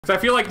So I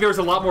feel like there's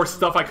a lot more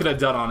stuff I could have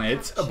done on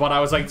it, but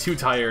I was like too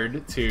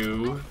tired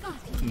to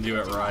do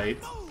it right.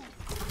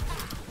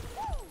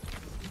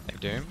 Hey,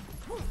 Doom.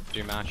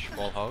 Doom match,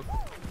 Roadhog.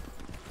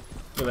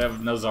 Do they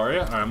have no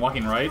Zarya? Alright, I'm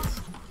walking right.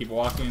 Keep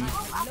walking.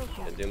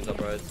 Yeah, Doom's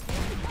up right.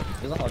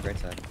 There's a hog right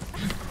side.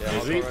 Yeah,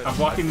 Is he? right. I'm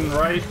walking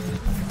right.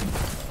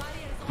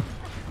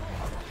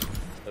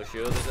 No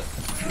shield, is it?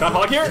 Got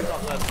Hog here?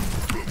 Top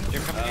left.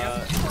 Doom coming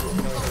again?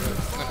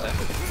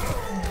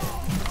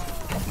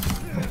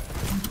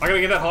 I gotta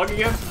get that Hog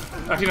again?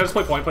 Actually, no, just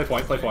play point, play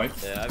point, play point.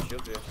 Yeah, I have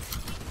shield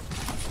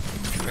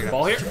here.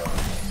 Ball here.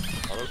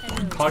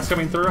 Hog's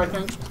coming through, I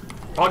think.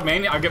 Hog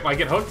main, I get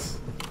hooked.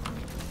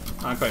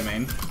 I'm quite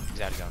main. He's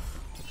out to go.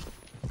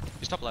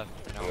 He's top left.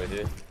 No way,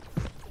 dude.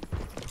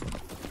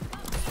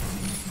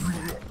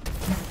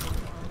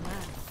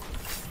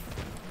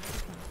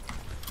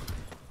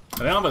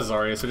 I don't have a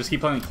Zarya, so just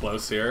keep playing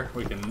close here.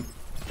 We can.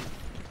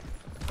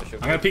 I'm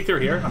gonna peek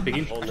through here. I'm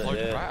peeking. Hold it,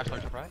 I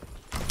told you right.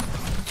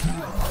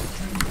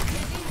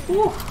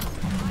 Woo.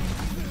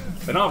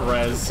 They don't have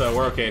res, so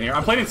we're okay in here.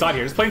 I'm playing inside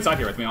here. Just play inside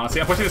here with me, honestly.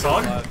 I'm pushing this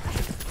Hog. 5,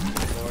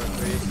 4,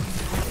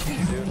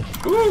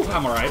 3, 2. Ooh,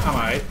 I'm alright. I'm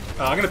alright.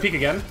 I'm gonna peek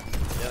again.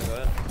 Yeah, go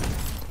ahead.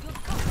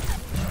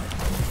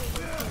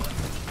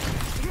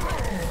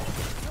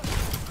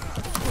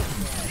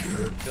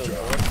 Shield,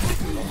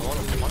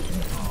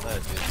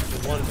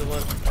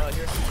 one.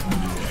 Here.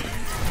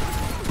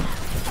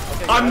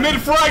 Okay, On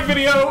mid-frag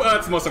video!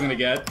 That's the most I'm gonna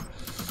get.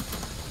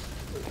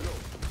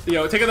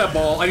 Yo, take out that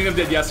ball. I need him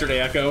dead yesterday,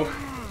 Echo.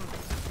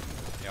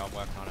 Yeah, I'm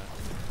working on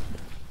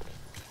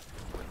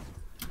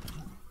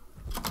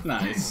it.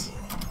 Nice.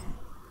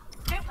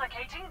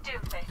 Duplicating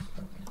Doomfist.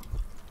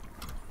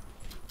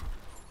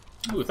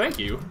 Ooh, thank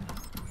you.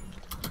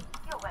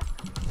 You're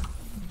welcome.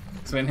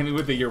 This man hit me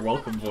with the "you're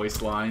welcome"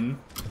 voice line.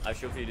 I have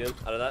shield for you, Doom.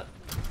 Out of that.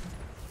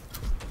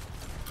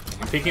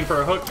 I'm peeking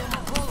for a hook.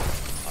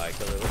 Alright,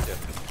 kill it with you.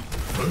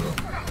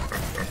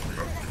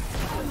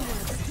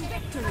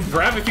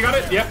 Grab if you got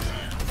it. Yep.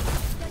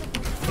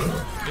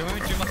 Doom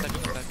left side,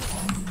 Doom left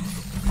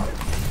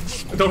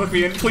side. Don't hook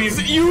me in, please.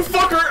 You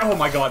fucker! Oh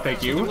my god,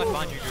 thank you. Doom left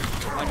behind you, Doom.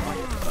 Left behind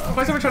you.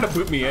 Why is someone trying to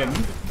boot me in?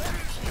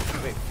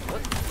 Wait,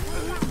 what?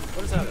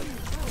 What is happening?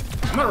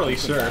 I'm not really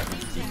sure. I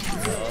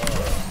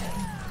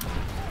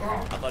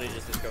thought he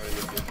just discovered a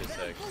new Doom for a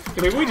sec.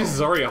 Yeah, maybe we just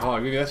Zarya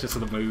Hog. Maybe that's just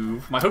the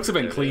move. My hooks have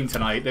been clean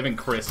tonight. They've been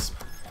crisp.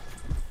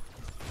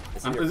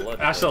 It's in your blood.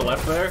 Ash to the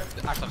left there.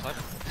 Ash left side.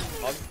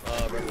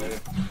 Hog, right later.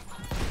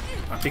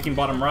 I'm peeking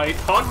bottom right.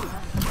 Hog!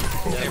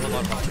 Yeah, we're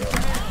left behind.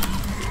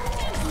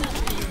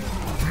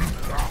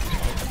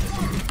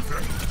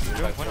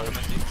 Doom, one on him,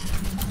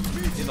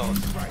 He's all.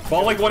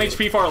 Ball like 1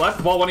 HP far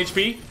left. Ball 1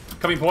 HP.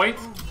 Coming point.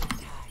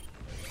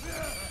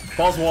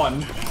 Ball's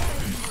 1.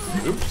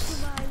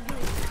 Oops.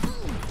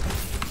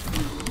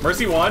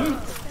 Mercy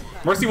 1.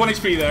 Mercy 1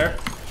 HP there.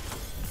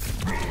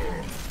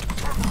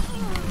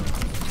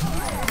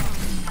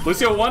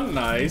 Lucio 1.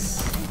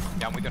 Nice.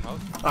 Yeah, I'm weak on hook.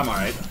 I'm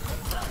alright.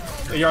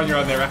 You're on your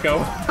own there, Echo.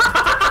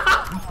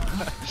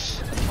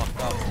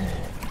 Fucked up.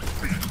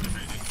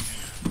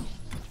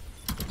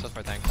 Just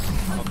my thanks.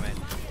 Oh, man.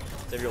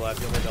 Save your life,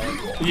 you'll make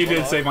dollar. You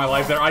did save my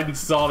life there. I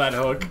saw that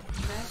hook.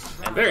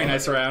 Very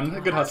nice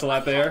round. Good hustle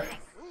out there.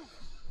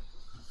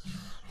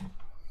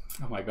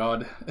 Oh my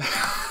god.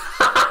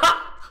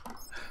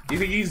 Do you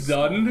think he's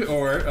done,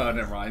 or... Oh,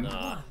 never mind.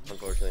 Nah,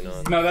 unfortunately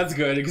not. No, that's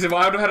good, because if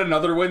I would have had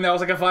another win that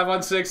was like a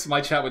 5-on-6, my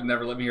chat would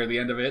never let me hear the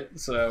end of it,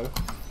 so...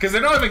 Because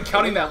they're not even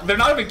counting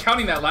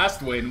that,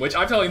 last win, which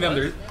I'm telling them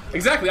they're...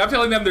 Exactly, I'm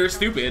telling them they're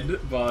stupid,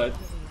 but...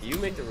 You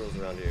make the rules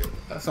around here.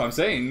 That's what I'm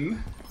saying.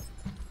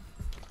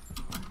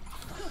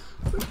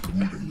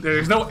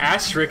 There's no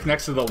asterisk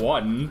next to the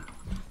 1.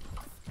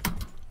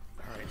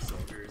 Alright,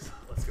 soldiers,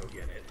 let's go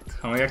get it.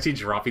 Am I actually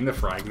dropping the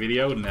frag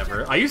video?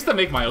 Never. I used to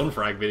make my own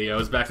frag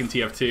videos back in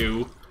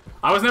TF2.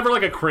 I was never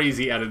like a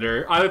crazy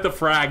editor. I let the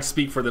frags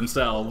speak for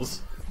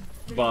themselves.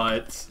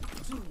 But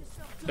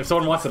if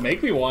someone wants to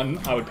make me one,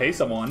 I would pay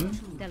someone.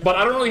 But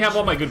I don't really have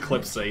all my good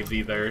clips saved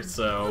either,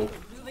 so...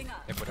 Hey,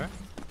 Buddha?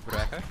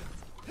 Buddha Echo?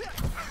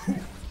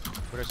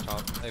 Buddha's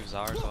top. They have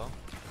Zar as well.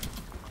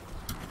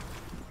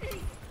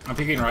 I'm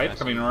peeking right,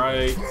 coming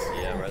right.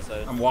 Yeah, right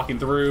side. I'm walking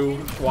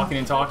through, walking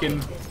and talking.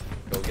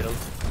 Go get him.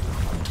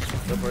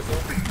 Go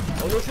personal.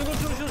 Oh, no,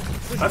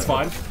 shoot. That's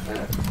fine.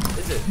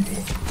 Is it?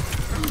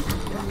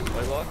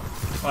 White walk?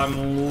 I'm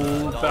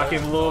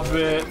backing a little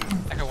bit.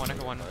 Echo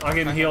 1. I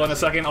can heal in a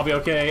second, I'll be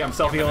okay. I'm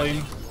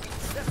self-healing.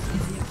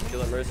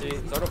 Kill at Mercy.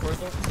 Start up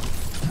personal.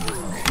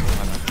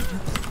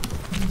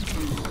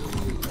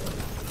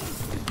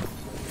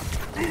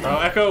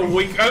 Echo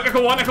weak.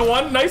 Echo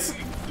 1, nice.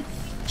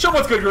 Show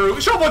what's good,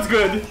 Guru. Show what's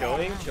good.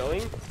 Showing.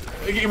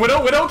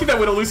 Widow, get that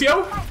Widow,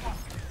 Lucio.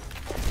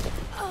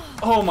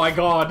 Oh my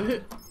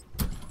god.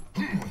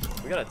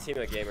 We got a team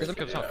of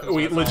gamers.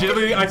 We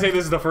legitimately, I'd say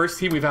this is the first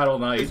team we've had all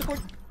night.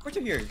 Where's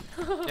you here?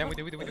 Yeah, we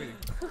do.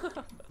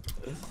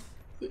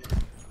 They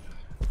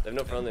have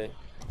no friendly.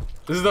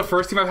 This is the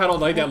first team I've had all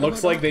night that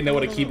looks like they know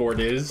what a keyboard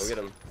is. Go get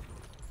him.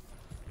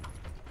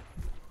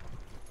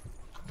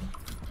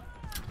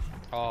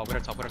 Oh, Widow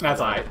top, Widow top.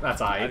 That's alright.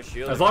 That's alright.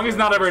 shield. As long as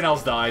not everyone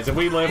else dies. If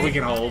we live, we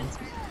can hold.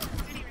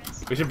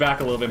 We should back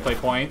a little bit and play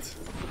point.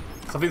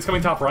 Something's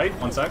coming top right.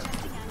 One sec.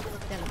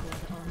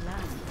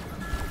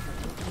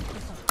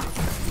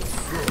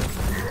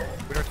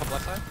 Widow top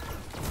left side.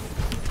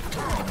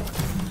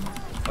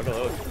 I'll go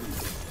low.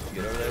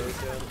 Get over there,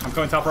 Lucio. I'm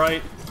coming top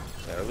right.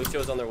 Yeah,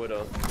 Lucio's on their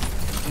Widow.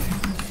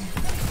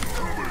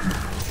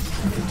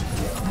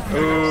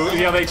 Ooh,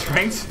 yeah, they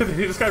tranked.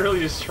 This guy really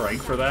just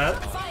shrank for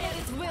that.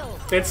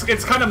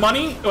 It's kind of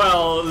money.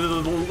 Well,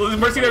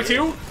 Mercy there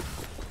too.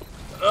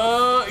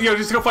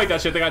 Just go fight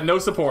that shit. They got no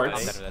support.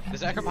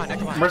 There's Echo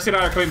behind. Mercy and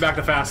I are coming back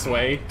the fast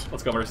way.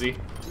 Let's go, Mercy.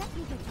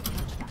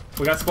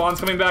 We got spawns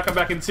coming back. I'm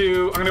back in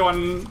 2. I'm gonna go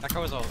on.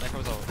 Echo is ult.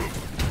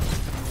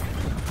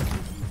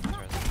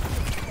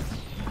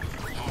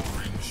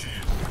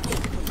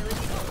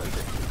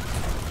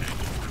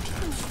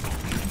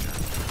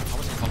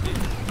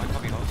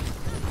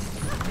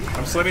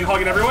 I'm slamming,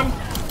 hogging everyone.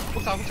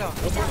 Hook out.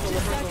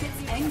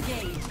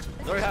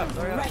 Sorry, half.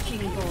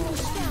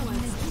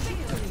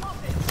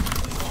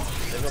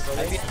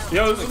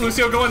 Yo,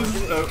 Lucio going.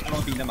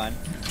 Never mind.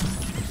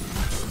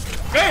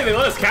 Hey, they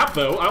let us cap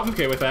though. I'm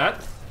okay with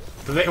that.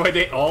 Wait,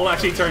 they all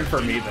actually turned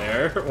for me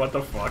there. What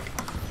the fuck?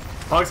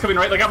 Hog's coming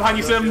right. Like, I'm behind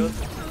you, Sim.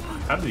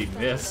 How did he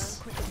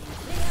miss?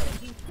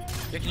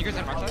 Yeah, can you guys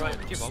mark that?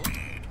 Do you have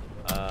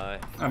bubble?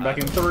 I'm back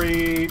in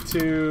 3,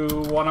 2,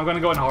 1. I'm gonna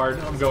go in hard.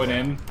 I'm going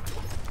in.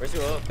 Where's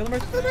your ult?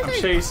 I'm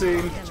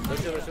chasing.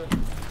 Lucio.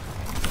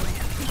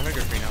 I'm gonna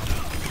go free now.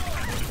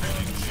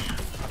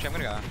 Actually, I'm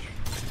gonna go.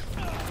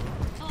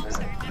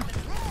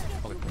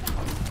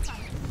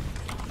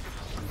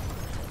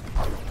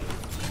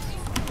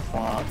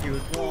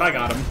 I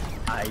got him.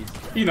 Nice.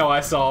 You know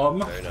I saw him.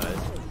 Very nice.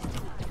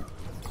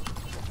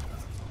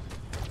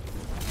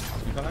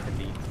 You come back to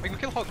B. We can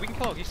kill Hog.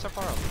 He's so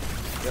far up.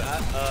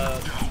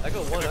 I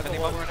go one.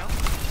 Right now?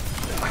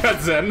 I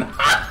got Zen.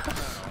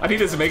 I need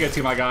this mega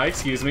too, my guy.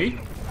 Excuse me.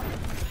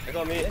 I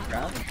got me.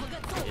 Ground.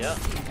 Yeah.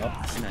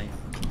 Oh, nice.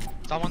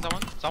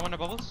 Someone no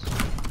bubbles.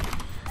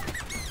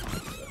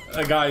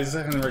 Guys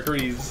and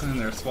McCree's in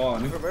their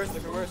spawn. Look reverse.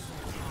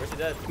 Where's he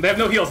dead? They have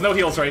no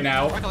heals right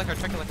now. Check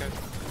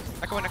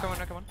Echo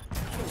one.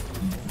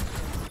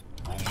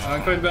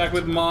 I'm coming back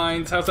with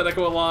mines. How's that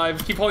Echo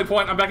alive? Keep holding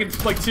point. I'm back in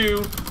like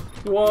 2,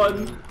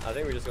 1. I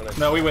think we're just gonna.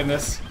 No, we win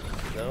this.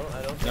 No,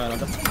 I don't. No, I don't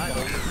think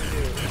we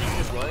do.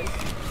 Just mine?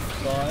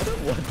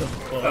 What the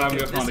fuck? I'm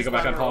just going to go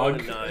back on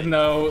Hog. 1-9.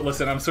 No,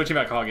 listen, I'm switching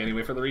back Hog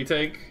anyway for the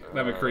retake.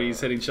 That McCree's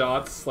hitting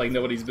shots like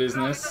nobody's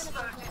business.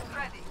 Boat is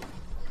ready.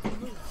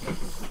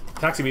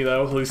 Taxi me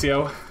though,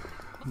 Lucio.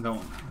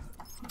 Don't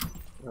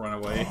run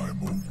away.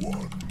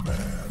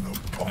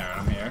 Alright,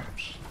 I'm here.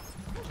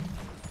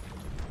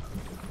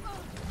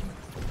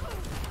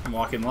 I'm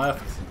walking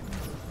left.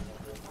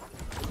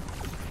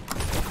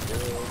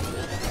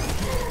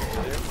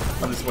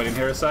 I'm just waiting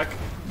here a sec.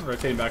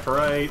 Rotating back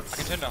right. I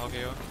can turn to Hog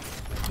you.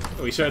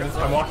 We should.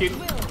 I'm walking.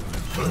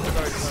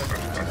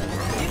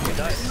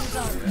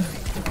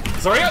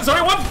 Sorry,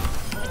 one!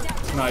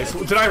 Nice.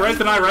 Did I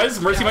res?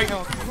 Mercy might.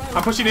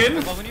 I'm pushing in.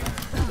 No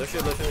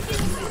shit.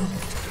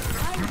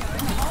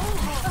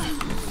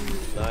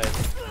 Nice.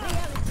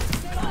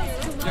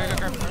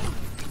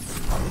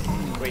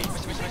 Wait.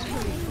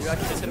 You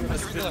actually just hit him with a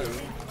spin.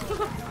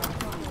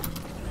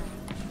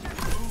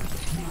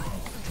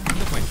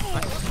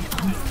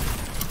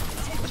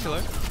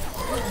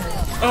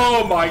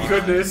 Oh my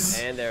goodness.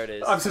 And there it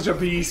is. I'm such a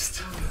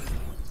beast.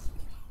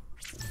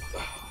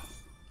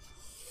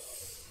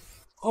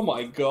 Oh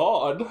my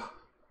god.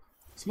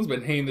 Someone's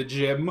been hitting the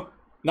gym.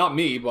 Not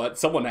me, but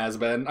someone has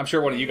been. I'm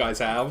sure one of you guys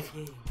have.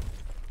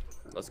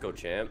 Let's go,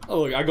 champ.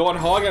 Oh, look, I go on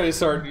Hog and I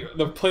start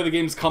the play the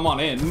games come on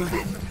in.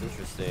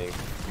 Interesting.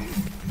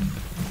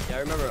 Yeah, I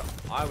remember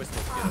I was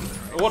supposed to get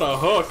him. What a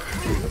hook.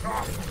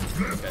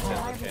 This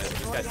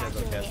guy stands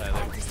no chance either.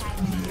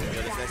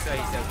 Yeah, this next guy,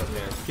 he stands no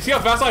chance. You see how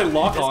fast I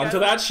lock onto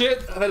that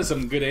shit? That is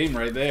some good aim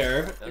right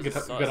there. Good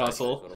That's hustle.